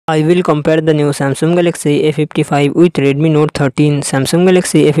I will compare the new Samsung Galaxy A55 with Redmi Note 13. Samsung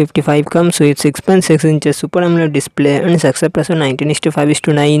Galaxy A55 comes with 6.6 inches Super AMOLED display and success ratio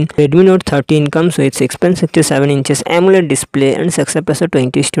 19:5:9. Redmi Note 13 comes with 6.67 inches AMOLED display and success ratio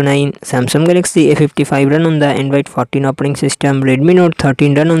 20:9. Samsung Galaxy A55 run on the Android 14 operating system. Redmi Note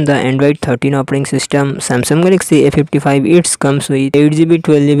 13 run on the Android 13 operating system. Samsung Galaxy A55 it comes with 8GB,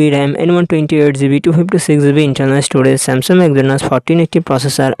 12GB RAM and 128GB, 256GB internal storage. Samsung Exynos 1480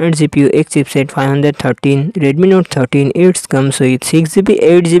 processor and GPU एक chipset 513. Redmi Note 13 it comes with 6GB,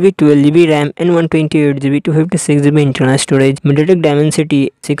 8GB, 12GB RAM and 128GB, 256GB internal storage. MediaTek Dimensity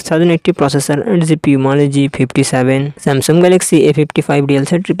 6080 processor and GPU Mali G57. Samsung Galaxy A55 real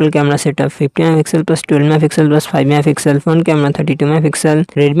set triple camera setup 50MP plus 12MP plus 5MP, front camera 32MP.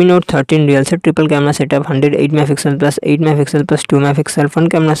 Redmi Note 13 real set triple camera setup 108MP plus 8MP plus 2MP,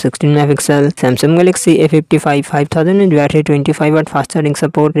 front camera 16MP. Samsung Galaxy A55 5000 mAh battery, 25W fast charging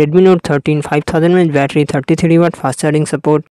support. Redmi Note 13 5000 mAh battery, 33W fast charging support.